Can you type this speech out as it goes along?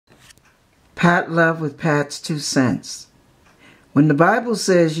Pat Love with Pat's 2 cents. When the Bible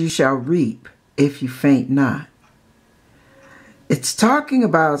says you shall reap if you faint not, it's talking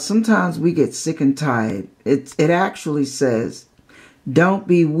about sometimes we get sick and tired. It actually says, don't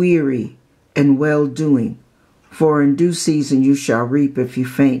be weary in well-doing, for in due season you shall reap if you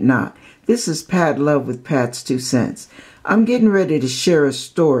faint not. This is Pat Love with Pat's 2 cents. I'm getting ready to share a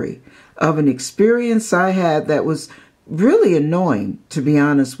story of an experience I had that was really annoying, to be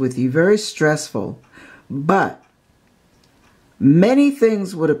honest with you, very stressful. But many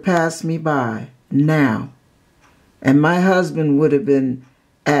things would have passed me by now, and my husband would have been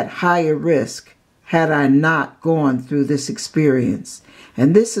at higher risk had I not gone through this experience.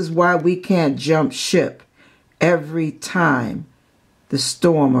 And this is why we can't jump ship every time the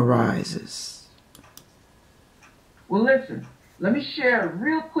storm arises. Well, listen, let me share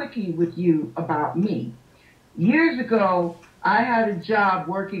real quickie with you about me. Years ago, I had a job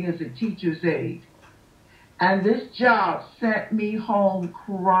working as a teacher's aide. And this job sent me home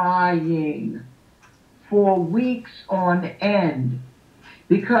crying for weeks on end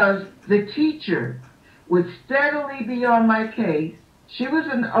because the teacher would steadily be on my case. She was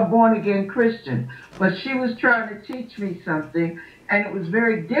a born-again Christian, but she was trying to teach me something, and it was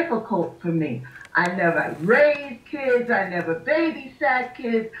very difficult for me. I never raised kids. I never babysat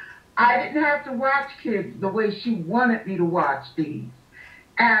kids. I didn't have to watch kids the way she wanted me to watch these.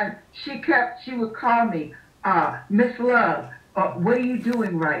 And she would call me, Miss Love, what are you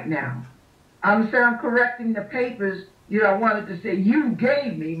doing right now? I'm correcting the papers. I wanted to say you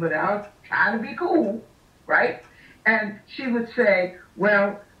gave me, but I was trying to be cool, right? And she would say,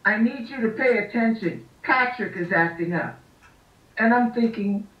 well, I need you to pay attention. Patrick is acting up. And I'm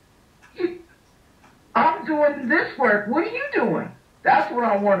thinking, I'm doing this work. What are you doing? That's what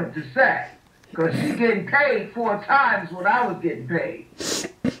I wanted to say, because she's getting paid 4 times what I was getting paid.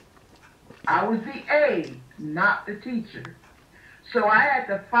 I was the aide, not the teacher. So I had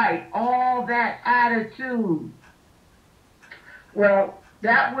to fight all that attitude. Well,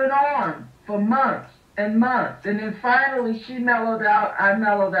 that went on for months and months. And then finally she mellowed out, I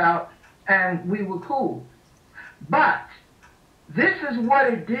mellowed out, and we were cool. But this is what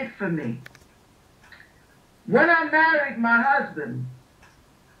it did for me. When I married my husband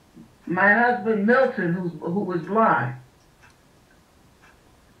Milton, who was blind,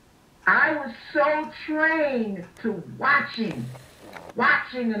 I was so trained to watching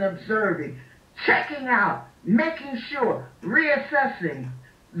and observing, checking out, making sure, reassessing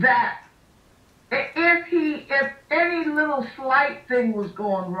that if any little slight thing was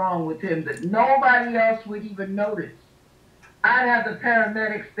going wrong with him that nobody else would even notice, I'd have the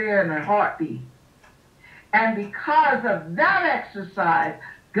paramedics there in a heartbeat. And because of that exercise,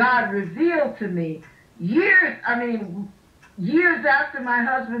 God revealed to me years after my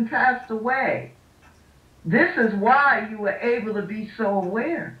husband passed away, this is why you were able to be so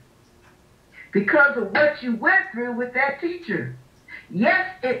aware. Because of what you went through with that teacher.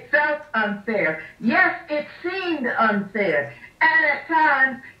 Yes, it felt unfair. Yes, it seemed unfair. And at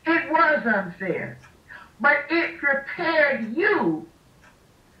times, it was unfair. But it prepared you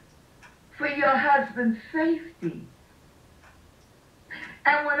for your husband's safety.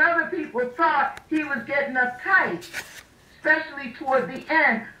 And when other people thought he was getting uptight, especially toward the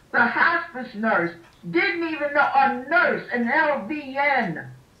end, the hospice nurse didn't even know, a nurse, an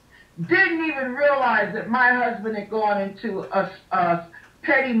LVN, didn't even realize that my husband had gone into a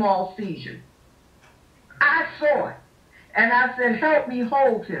petit mal seizure. I saw it, and I said, help me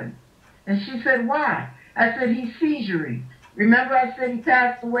hold him. And she said, why? I said, he's seizuring. Remember I said he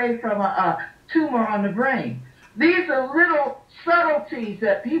passed away from a tumor on the brain. These are little subtleties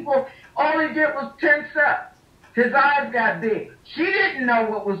that people, all he did was tense up. His eyes got big. She didn't know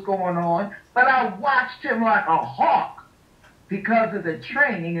what was going on, but I watched him like a hawk because of the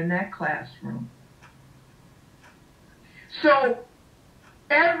training in that classroom. So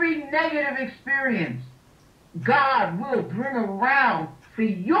every negative experience, God will bring around for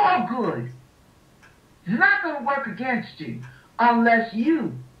your good. It's not going to work against you unless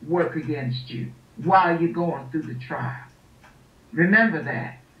you work against you while you're going through the trial. Remember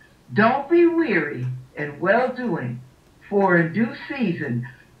that. Don't be weary in well-doing, for in due season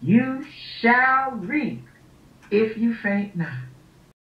you shall reap if you faint not.